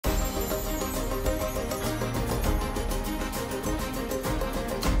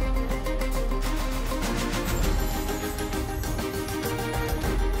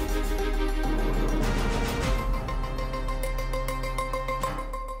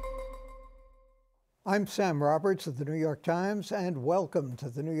I'm Sam Roberts of the New York Times, and welcome to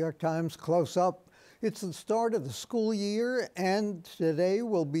the New York Times Close-Up. It's the start of the school year, and today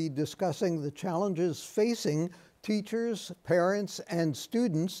we'll be discussing the challenges facing teachers, parents, and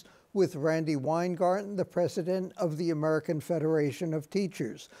students with Randi Weingarten, the president of the American Federation of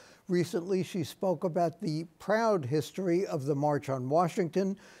Teachers. Recently, she spoke about the proud history of the March on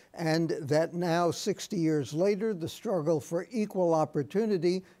Washington, and that now, 60 years later, the struggle for equal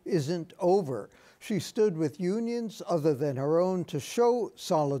opportunity isn't over. She stood with unions other than her own to show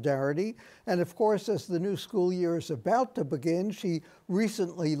solidarity. And of course, as the new school year is about to begin, she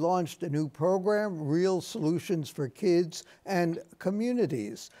recently launched a new program, Real Solutions for Kids and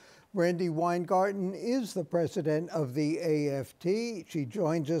Communities. Randi Weingarten is the president of the AFT. She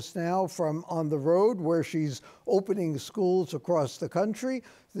joins us now from on the road where she's opening schools across the country.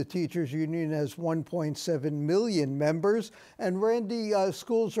 The teachers union has 1.7 million members. And Randi,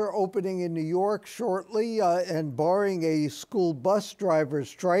 schools are opening in New York shortly, and barring a school bus driver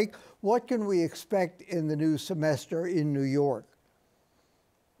strike, what can we expect in the new semester in New York?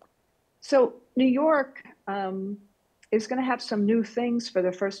 So New York is going to have some new things for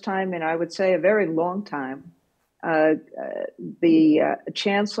the first time in, I would say, a very long time. The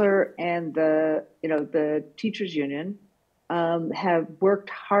chancellor and the teachers union have worked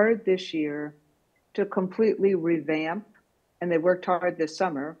hard this year to completely revamp, and they worked hard this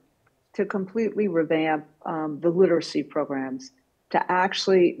summer to completely revamp the literacy programs, to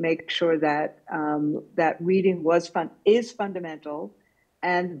actually make sure that that reading is fundamental,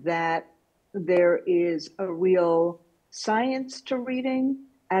 and that there is a real science to reading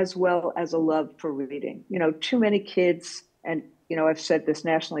as well as a love for reading. Too many kids, and I've said this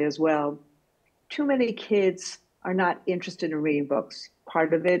nationally as well, too many kids are not interested in reading books.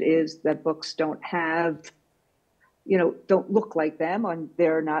 Part of it is that books don't look like them, and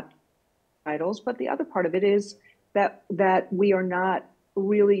they're not titles. But the other part of it is that we are not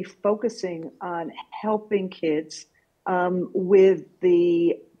really focusing on helping kids with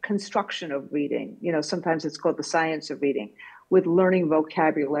the construction of reading. Sometimes it's called the science of reading, with learning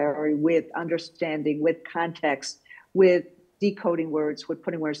vocabulary, with understanding, with context, with decoding words, with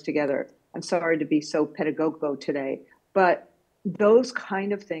putting words together. I'm sorry to be so pedagogical today, but those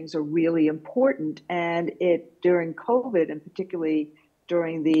kind of things are really important. And during COVID, and particularly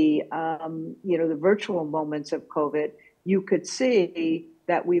during the the virtual moments of COVID, you could see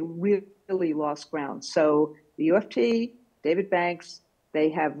that we really lost ground. So the UFT, David Banks, they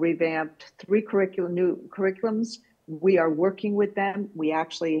have revamped 3 new curriculums. We are working with them. We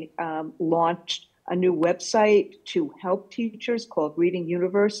actually launched a new website to help teachers called Reading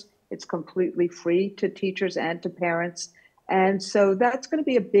Universe. It's completely free to teachers and to parents. And so that's going to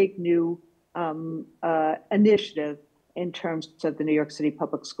be a big new initiative in terms of the New York City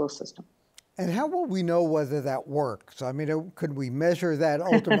public school system. And how will we know whether that works? I mean, could we measure that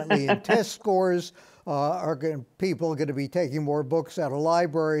ultimately in test scores? Are people going to be taking more books out of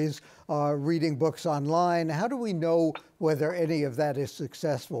libraries, reading books online? How do we know whether any of that is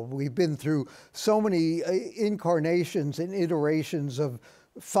successful? We've been through so many incarnations and iterations of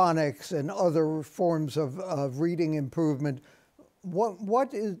phonics and other forms of reading improvement.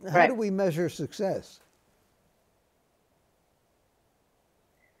 How do we measure success?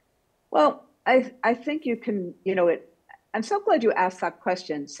 Well, I think you can, I'm so glad you asked that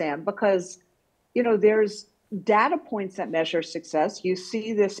question, Sam, because, there's data points that measure success. You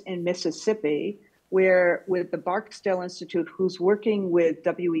see this in Mississippi, where with the Barksdale Institute, who's working with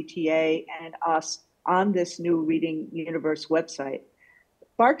WETA and us on this new Reading Universe website,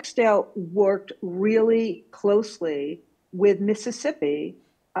 Barksdale worked really closely with Mississippi.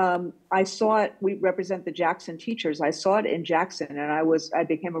 I saw it. We represent the Jackson teachers. I saw it in Jackson, and I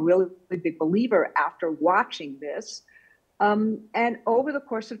became a really big believer after watching this. And over the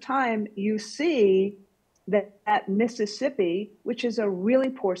course of time, you see that Mississippi, which is a really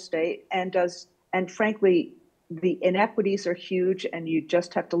poor state, and frankly, the inequities are huge, and you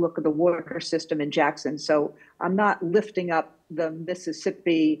just have to look at the water system in Jackson. So I'm not lifting up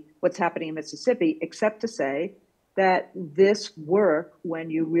what's happening in Mississippi, except to say that this work, when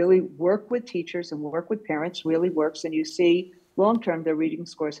you really work with teachers and work with parents, really works, and you see long-term their reading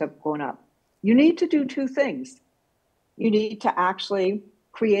scores have gone up. You need to do 2 things. You need to actually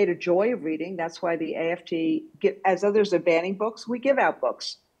create a joy of reading. That's why the AFT, as others are banning books, we give out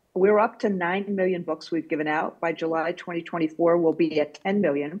books. We're up to 9 million books we've given out. By July 2024, we'll be at 10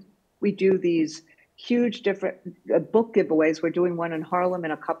 million. We do these huge different book giveaways. We're doing one in Harlem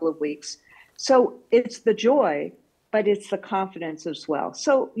in a couple of weeks. So it's the joy, but it's the confidence as well.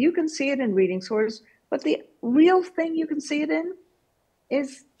 So you can see it in reading scores, but the real thing you can see it in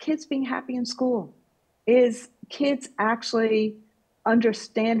is kids being happy in school. is kids actually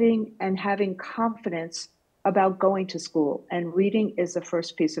understanding and having confidence about going to school. And reading is the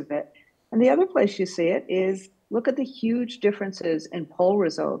first piece of it. And the other place you see it is look at the huge differences in poll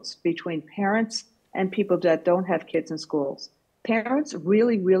results between parents and people that don't have kids in schools. Parents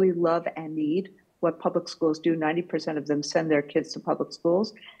really, really love and need what public schools do. 90% of them send their kids to public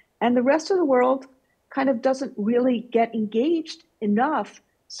schools. And the rest of the world kind of doesn't really get engaged enough.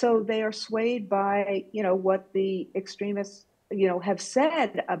 So they are swayed by, what the extremists, have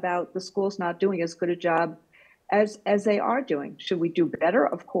said about the schools not doing as good a job as they are doing. Should we do better?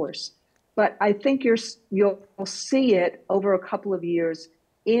 Of course. But I think you'll see it over a couple of years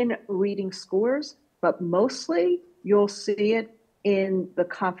in reading scores, but mostly you'll see it in the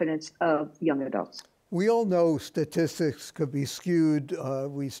confidence of young adults. We all know statistics could be skewed.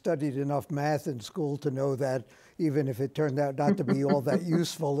 We studied enough math in school to know that, even if it turned out not to be all that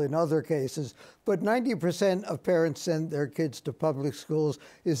useful in other cases. But 90% of parents send their kids to public schools.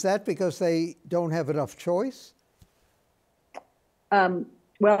 Is that because they don't have enough choice?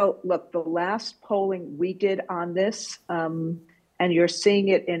 Well, look, the last polling we did on this, and you're seeing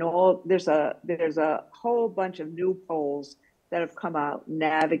it in all, there's a whole bunch of new polls that have come out,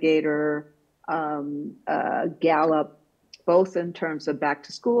 Navigator, Gallup, both in terms of back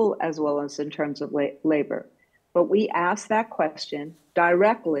to school as well as in terms of labor. But we asked that question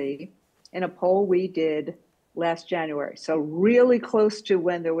directly in a poll we did last January. So really close to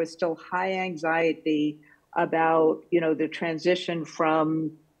when there was still high anxiety about, the transition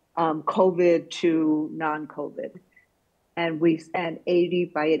from COVID to non-COVID. And 80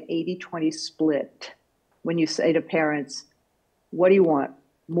 by an 80-20 split. When you say to parents, what do you want?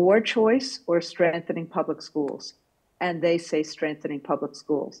 More choice or strengthening public schools? And they say strengthening public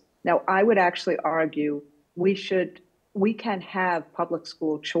schools. Now, I would actually argue we can have public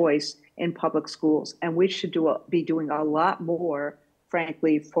school choice in public schools, and we should be doing a lot more,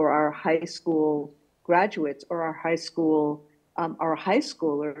 frankly, for our high school graduates or our high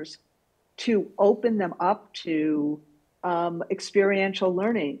schoolers to open them up to experiential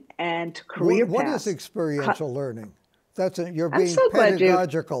learning and to career paths. What is experiential learning? You're being so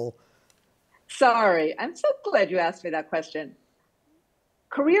pedagogical. Sorry, I'm so glad you asked me that question.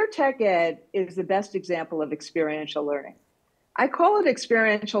 Career tech ed is the best example of experiential learning. I call it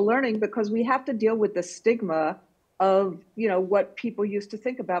experiential learning because we have to deal with the stigma of, what people used to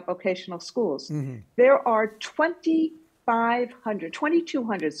think about vocational schools. Mm-hmm. There are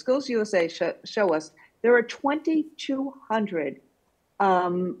 2,200, Skills USA show us, there are 2,200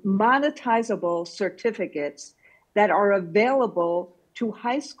 monetizable certificates that are available to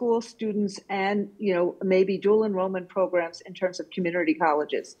high school students and, maybe dual enrollment programs in terms of community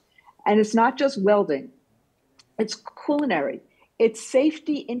colleges. And it's not just welding, it's culinary, it's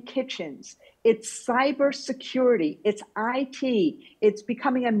safety in kitchens, it's cyber security, it's IT, it's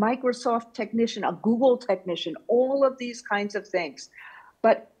becoming a Microsoft technician, a Google technician, all of these kinds of things.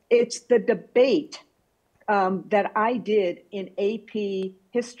 But it's the debate that I did in AP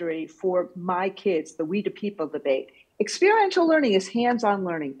history for my kids, the We the People debate. Experiential learning is hands-on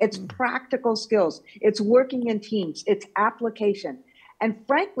learning. It's practical skills. It's working in teams. It's application. And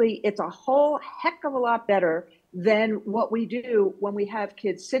frankly, it's a whole heck of a lot better than what we do when we have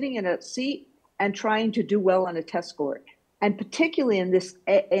kids sitting in a seat and trying to do well on a test score. And particularly in this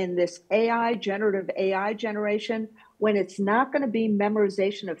generative AI generation, when it's not going to be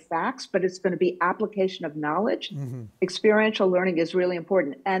memorization of facts, but it's going to be application of knowledge, experiential learning is really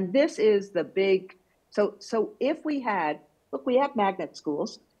important. And this is the big, so if we have magnet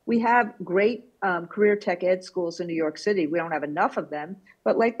schools, we have great career tech ed schools in New York City. We don't have enough of them,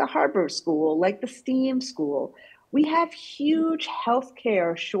 but like the Harbor School, like the STEAM School, we have huge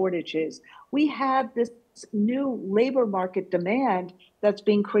healthcare shortages. We have this new labor market demand that's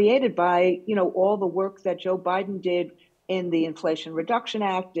being created by, all the work that Joe Biden did in the Inflation Reduction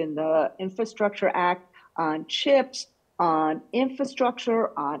Act, in the Infrastructure Act, on chips, on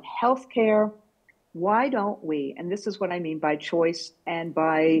infrastructure, on healthcare. Why don't we, and this is what I mean by choice and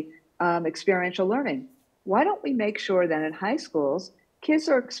by experiential learning, why don't we make sure that in high schools, kids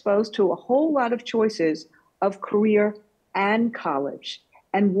are exposed to a whole lot of choices of career and college?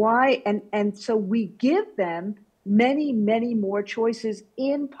 And why? And so we give them many, many more choices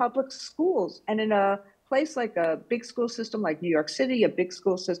in public schools. And in a place like a big school system like New York City, a big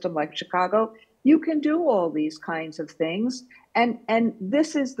school system like Chicago, you can do all these kinds of things. And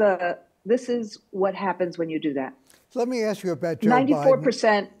this is what happens when you do that. Let me ask you about Joe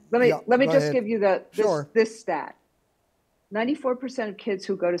 94%. Biden. Let me just give you this stat. 94% of kids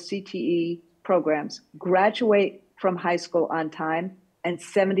who go to CTE programs graduate from high school on time, and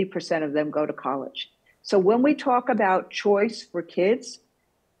 70% of them go to college. So when we talk about choice for kids,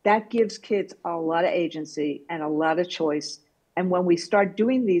 that gives kids a lot of agency and a lot of choice. And when we start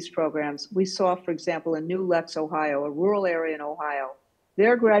doing these programs, we saw, for example, in New Lex, Ohio, a rural area in Ohio,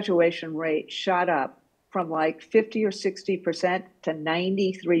 their graduation rate shot up from like 50 or 60% to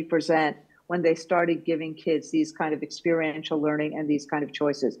 93% when they started giving kids these kind of experiential learning and these kind of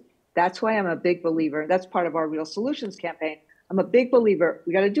choices. That's why I'm a big believer. That's part of our Real Solutions campaign. I'm a big believer.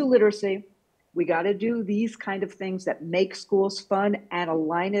 We got to do literacy. We got to do these kind of things that make schools fun and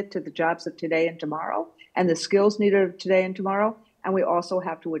align it to the jobs of today and tomorrow and the skills needed of today and tomorrow. And we also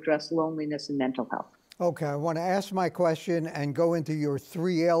have to address loneliness and mental health. Okay, I want to ask my question and go into your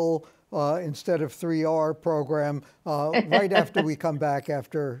 3L instead of 3R program right after we come back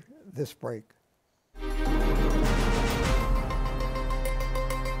after this break.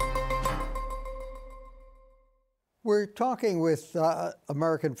 We're talking with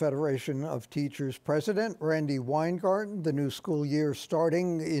American Federation of Teachers President Randi Weingarten, the new school year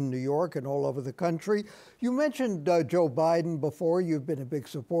starting in New York and all over the country. You mentioned Joe Biden before. You've been a big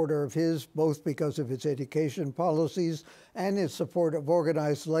supporter of his, both because of his education policies and his support of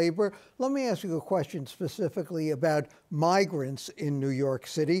organized labor. Let me ask you a question specifically about migrants in New York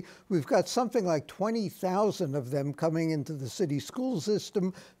City. We've got something like 20,000 of them coming into the city school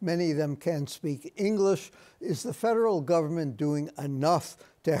system. Many of them can't speak English. Is the federal government doing enough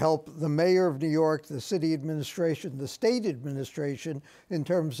to help the mayor of New York, the city administration, the state administration in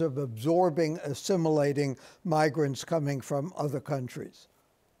terms of absorbing, assimilating migrants coming from other countries?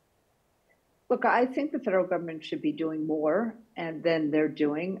 Look, I think the federal government should be doing more than they're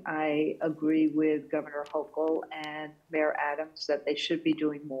doing. I agree with Governor Hochul and Mayor Adams that they should be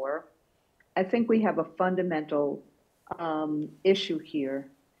doing more. I think we have a fundamental issue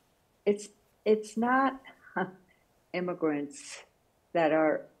here. It's not immigrants that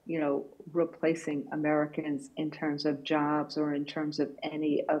are, replacing Americans in terms of jobs or in terms of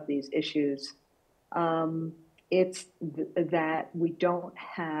any of these issues. It's that we don't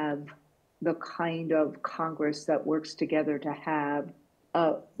have the kind of Congress that works together to have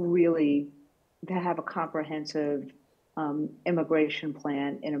a comprehensive immigration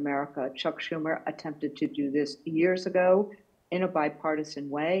plan in America. Chuck Schumer attempted to do this years ago in a bipartisan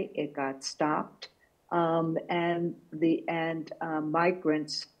way. It got stopped. And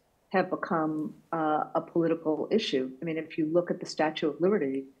migrants have become a political issue. I mean, if you look at the Statue of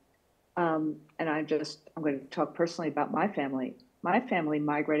Liberty, and I'm going to talk personally about my family. My family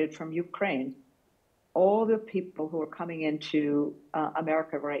migrated from Ukraine. All the people who are coming into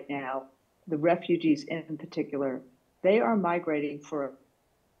America right now, the refugees in particular, they are migrating for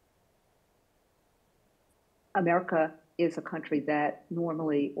America is a country that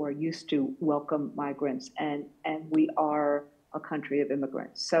normally or used to welcome migrants, and we are a country of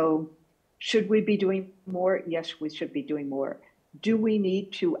immigrants. So should we be doing more? Yes, we should be doing more. Do we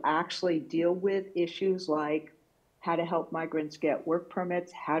need to actually deal with issues like how to help migrants get work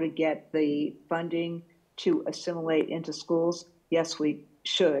permits, how to get the funding to assimilate into schools? Yes, we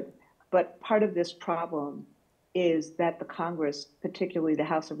should. But part of this problem is that the Congress, particularly the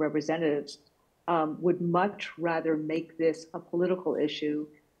House of Representatives, would much rather make this a political issue.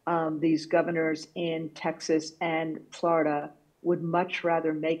 These governors in Texas and Florida would much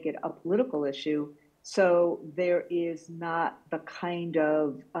rather make it a political issue. So there is not the kind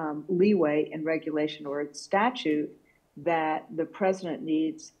of leeway in regulation or statute that the president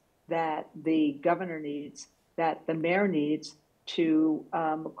needs, that the governor needs, that the mayor needs to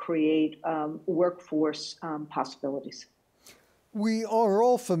create workforce possibilities. We are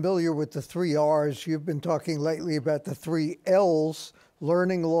all familiar with the 3 R's. You've been talking lately about the 3 L's,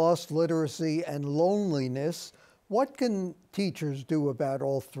 learning loss, literacy, and loneliness. What can teachers do about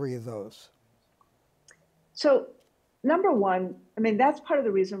all 3 of those? So, number one, I mean, that's part of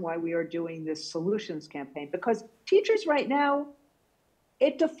the reason why we are doing this solutions campaign, because teachers right now,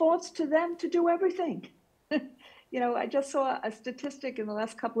 it defaults to them to do everything. I just saw a statistic in the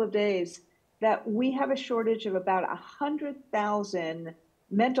last couple of days that we have a shortage of about 100,000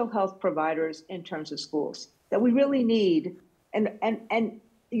 mental health providers in terms of schools that we really need. And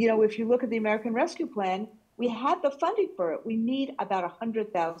if you look at the American Rescue Plan, we had the funding for it. We need about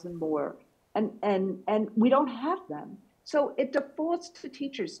 100,000 more. And we don't have them. So it defaults to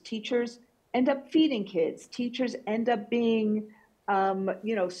teachers. Teachers end up feeding kids. Teachers end up being,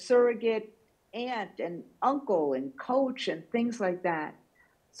 surrogate aunt and uncle and coach and things like that.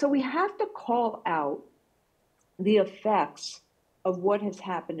 So we have to call out the effects of what has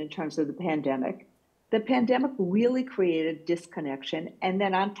happened in terms of the pandemic. The pandemic really created disconnection. And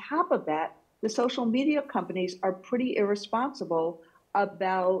then on top of that, the social media companies are pretty irresponsible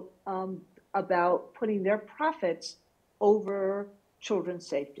about about putting their profits over children's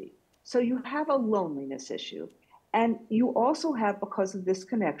safety. So you have a loneliness issue. And you also have, because of this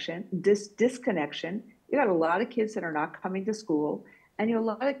disconnection, you got a lot of kids that are not coming to school, and you have a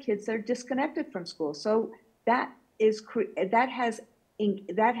lot of kids that are disconnected from school. So that has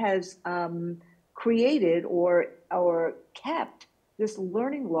created or kept this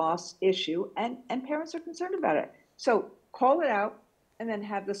learning loss issue, and parents are concerned about it. So call it out and then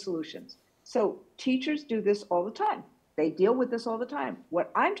have the solutions. So teachers do this all the time. They deal with this all the time.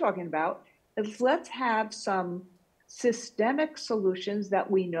 What I'm talking about is, let's have some systemic solutions that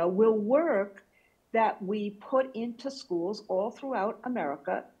we know will work, that we put into schools all throughout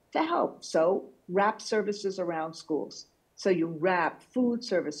America to help. So wrap services around schools. So you wrap food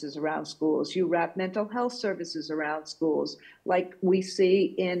services around schools, you wrap mental health services around schools, like we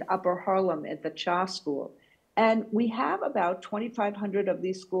see in Upper Harlem at the Cha School. And we have about 2,500 of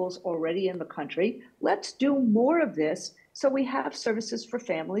these schools already in the country. Let's do more of this so we have services for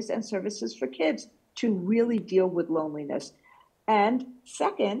families and services for kids to really deal with loneliness. And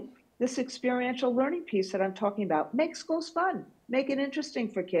second, this experiential learning piece that I'm talking about, make schools fun, make it interesting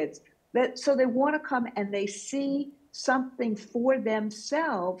for kids, so they want to come and they see something for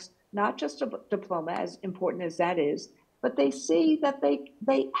themselves, not just a diploma, as important as that is, but they see that they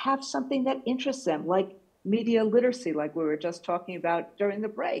have something that interests them, like media literacy, like we were just talking about during the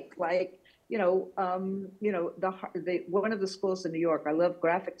break, like one of the schools in New York, I love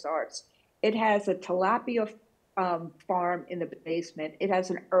graphics arts. It has a tilapia farm in the basement. It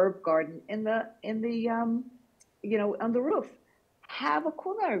has an herb garden on the roof. Have a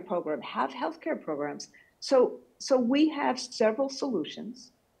culinary program, have healthcare programs. So we have several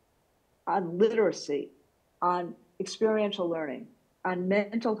solutions on literacy, on experiential learning, on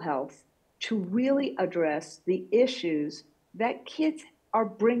mental health, to really address the issues that kids are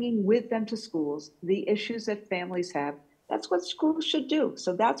bringing with them to schools, the issues that families have. That's what schools should do.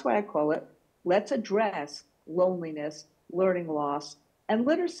 So that's why I call it, let's address loneliness, learning loss, and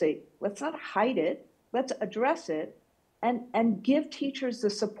literacy. Let's not hide it. Let's address it and give teachers the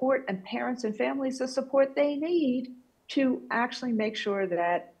support and parents and families the support they need to actually make sure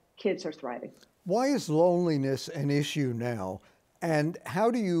that kids are thriving. Why is loneliness an issue now? And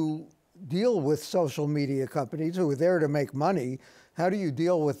how do you deal with social media companies who are there to make money? How do you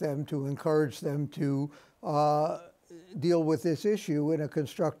deal with them to encourage them to deal with this issue in a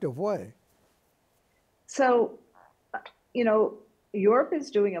constructive way? So, Europe is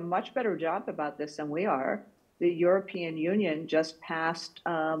doing a much better job about this than we are. The European Union just passed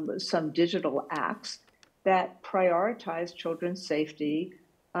some digital acts that prioritize children's safety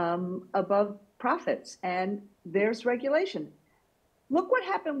above profits, and there's regulation. Look what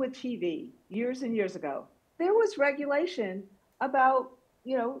happened with TV years and years ago. There was regulation about,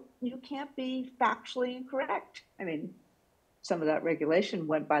 you can't be factually incorrect. I mean, some of that regulation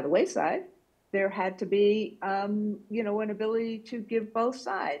went by the wayside. There had to be, an ability to give both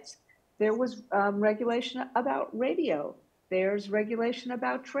sides. There was regulation about radio. There's regulation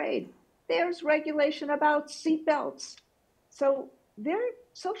about trade. There's regulation about seatbelts. So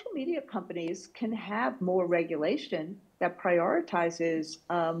social media companies can have more regulation that prioritizes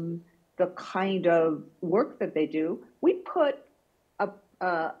the kind of work that they do. We put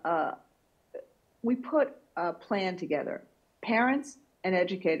a plan together, parents and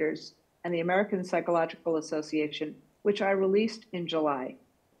educators and the American Psychological Association, which I released in July.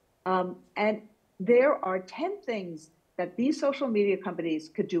 And there are 10 things that these social media companies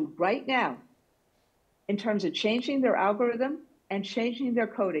could do right now in terms of changing their algorithm and changing their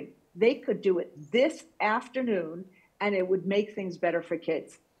coding. They could do it this afternoon, and it would make things better for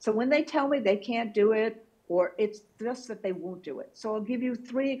kids. So when they tell me they can't do it, or it's just that they won't do it. So I'll give you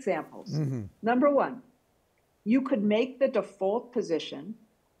 3 examples. Mm-hmm. Number 1, you could make the default position.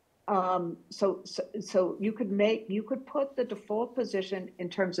 So you could put the default position in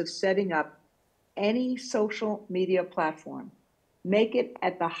terms of setting up any social media platform, make it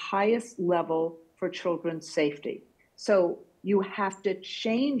at the highest level for children's safety. So you have to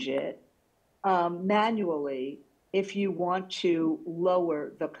change it manually if you want to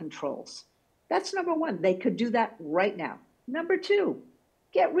lower the controls. That's number 1. They could do that right now. Number 2,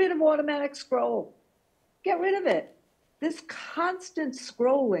 get rid of automatic scroll. Get rid of it. This constant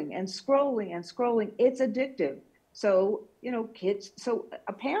scrolling and scrolling and scrolling, it's addictive. So, kids, so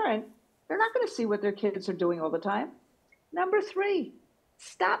a parent, they're not going to see what their kids are doing all the time. Number 3,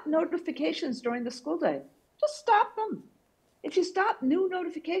 stop notifications during the school day. Just stop them. If you stop new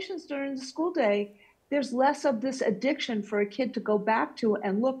notifications during the school day, there's less of this addiction for a kid to go back to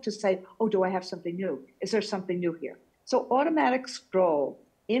and look to say, oh, do I have something new? Is there something new here? So automatic scroll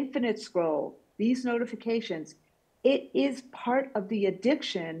infinite scroll, these notifications, it is part of the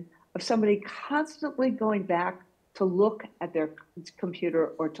addiction of somebody constantly going back to look at their computer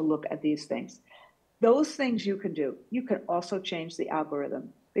or to look at these things. Those things you can do. You can also change the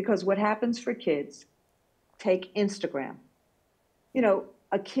algorithm, because what happens for kids, take Instagram.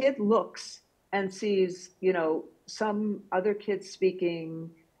 A kid looks and sees, some other kid speaking,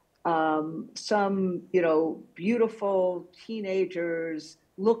 some, beautiful teenagers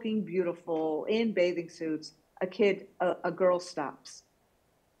looking beautiful in bathing suits. A girl stops.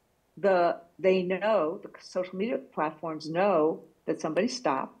 They know, the social media platforms know that somebody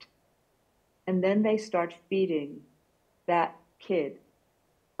stopped, and then they start feeding that kid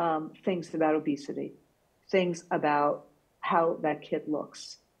things about obesity, things about how that kid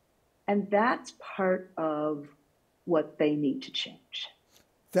looks. And that's part of what they need to change.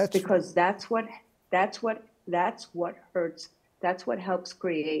 Because that's what hurts. That's what helps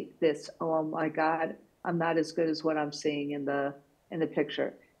create this, oh my God, I'm not as good as what I'm seeing in the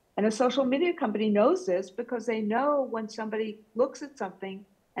picture. And a social media company knows this, because they know when somebody looks at something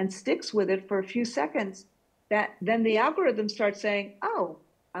and sticks with it for a few seconds, that then the algorithm starts saying, oh,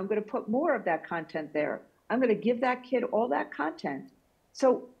 I'm going to put more of that content there. I'm going to give that kid all that content.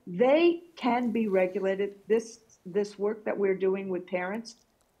 So they can be regulated. This work that we're doing with parents,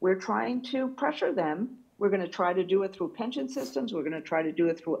 we're trying to pressure them. We're going to try to do it through pension systems. We're going to try to do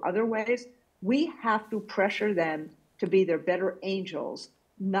it through other ways. We have to pressure them to be their better angels,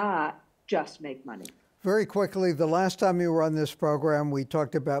 not just make money. Very quickly, the last time you were on this program, we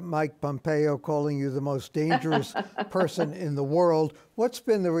talked about Mike Pompeo calling you the most dangerous person in the world. What's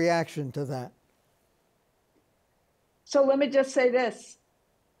been the reaction to that? So let me just say this.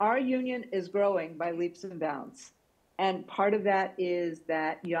 Our union is growing by leaps and bounds. And part of that is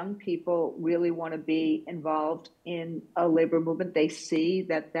that young people really want to be involved in a labor movement. They see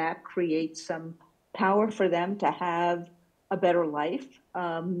that that creates some power for them to have a better life.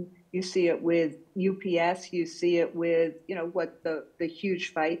 You see it with UPS. You see it with, what the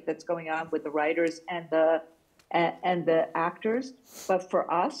huge fight that's going on with the writers and the actors. But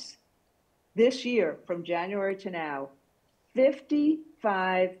for us, this year, from January to now,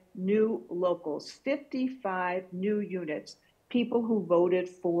 55 new locals, 55 new units, people who voted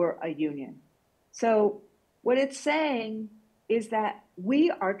for a union. So what it's saying is that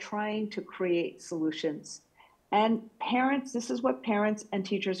we are trying to create solutions. And parents, this is what parents and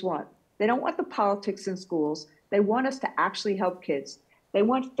teachers want. They don't want the politics in schools. They want us to actually help kids. They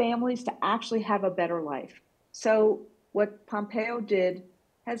want families to actually have a better life. So what Pompeo did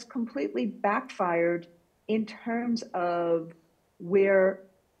has completely backfired in terms of where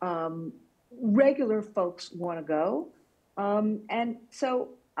regular folks want to go. And so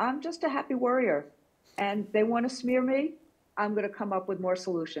I'm just a happy warrior. And they want to smear me, I'm going to come up with more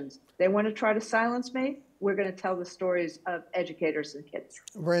solutions. They want to try to silence me, we're going to tell the stories of educators and kids.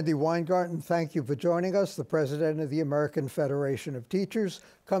 Randi Weingarten, thank you for joining us, the president of the American Federation of Teachers.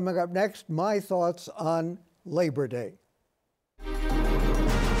 Coming up next, my thoughts on Labor Day.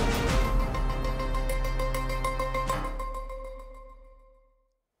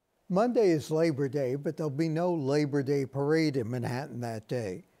 Monday is Labor Day, but there'll be no Labor Day parade in Manhattan that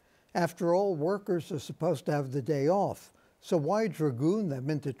day. After all, workers are supposed to have the day off, so why dragoon them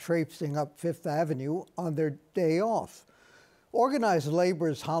into traipsing up Fifth Avenue on their day off? Organized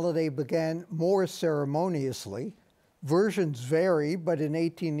labor's holiday began more ceremoniously. Versions vary, but in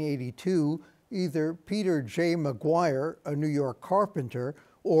 1882, either Peter J. McGuire, a New York carpenter,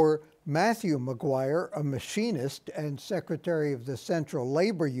 or Matthew McGuire, a machinist and secretary of the Central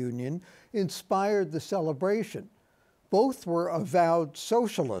Labor Union, inspired the celebration. Both were avowed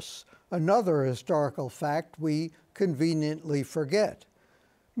socialists, another historical fact we conveniently forget.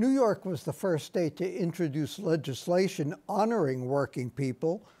 New York was the first state to introduce legislation honoring working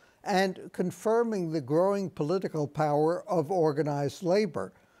people and confirming the growing political power of organized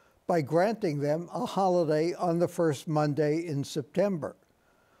labor by granting them a holiday on the first Monday in September.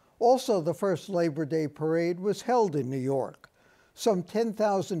 Also, the first Labor Day parade was held in New York. Some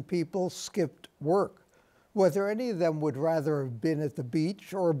 10,000 people skipped work. Whether any of them would rather have been at the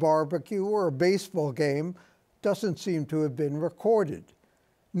beach or a barbecue or a baseball game doesn't seem to have been recorded.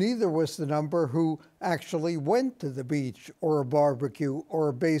 Neither was the number who actually went to the beach or a barbecue or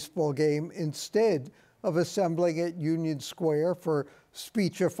a baseball game instead of assembling at Union Square for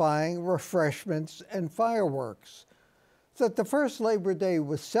speechifying, refreshments, and fireworks. That the first Labor Day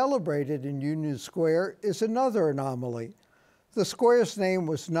was celebrated in Union Square is another anomaly. The square's name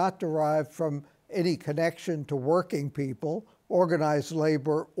was not derived from any connection to working people, organized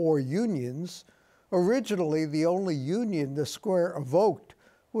labor, or unions. Originally, the only union the square evoked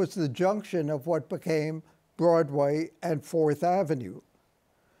was the junction of what became Broadway and 4th Avenue.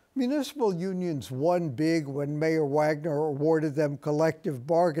 Municipal unions won big when Mayor Wagner awarded them collective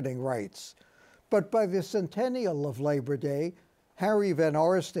bargaining rights. But by the centennial of Labor Day, Harry Van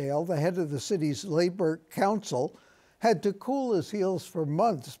Arsdale, the head of the city's Labor Council, had to cool his heels for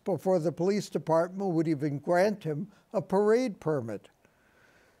months before the police department would even grant him a parade permit.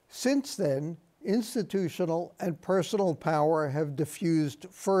 Since then, institutional and personal power have diffused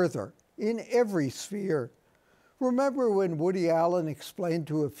further in every sphere. Remember when Woody Allen explained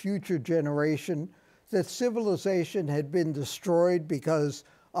to a future generation that civilization had been destroyed because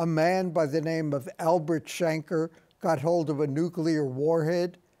a man by the name of Albert Shanker got hold of a nuclear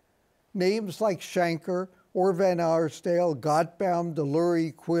warhead? Names like Shanker or Van Arsdale, Gottbaum,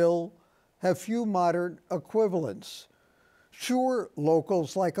 Delury, Quill have few modern equivalents. Sure,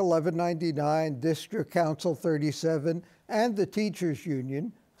 locals like 1199, District Council 37, and the Teachers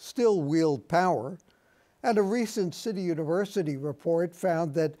Union still wield power, and a recent City University report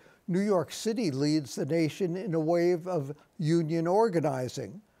found that New York City leads the nation in a wave of union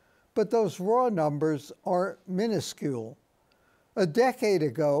organizing. But those raw numbers are minuscule. A decade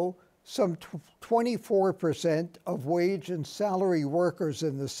ago, some 24% of wage and salary workers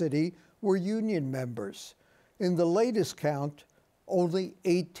in the city were union members. In the latest count, only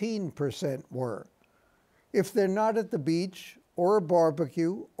 18% were. If they're not at the beach or a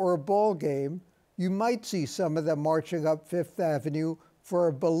barbecue or a ball game, you might see some of them marching up Fifth Avenue for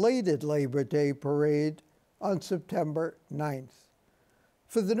a belated Labor Day parade on September 9th.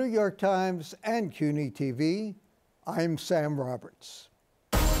 For the New York Times and CUNY TV, I'm Sam Roberts.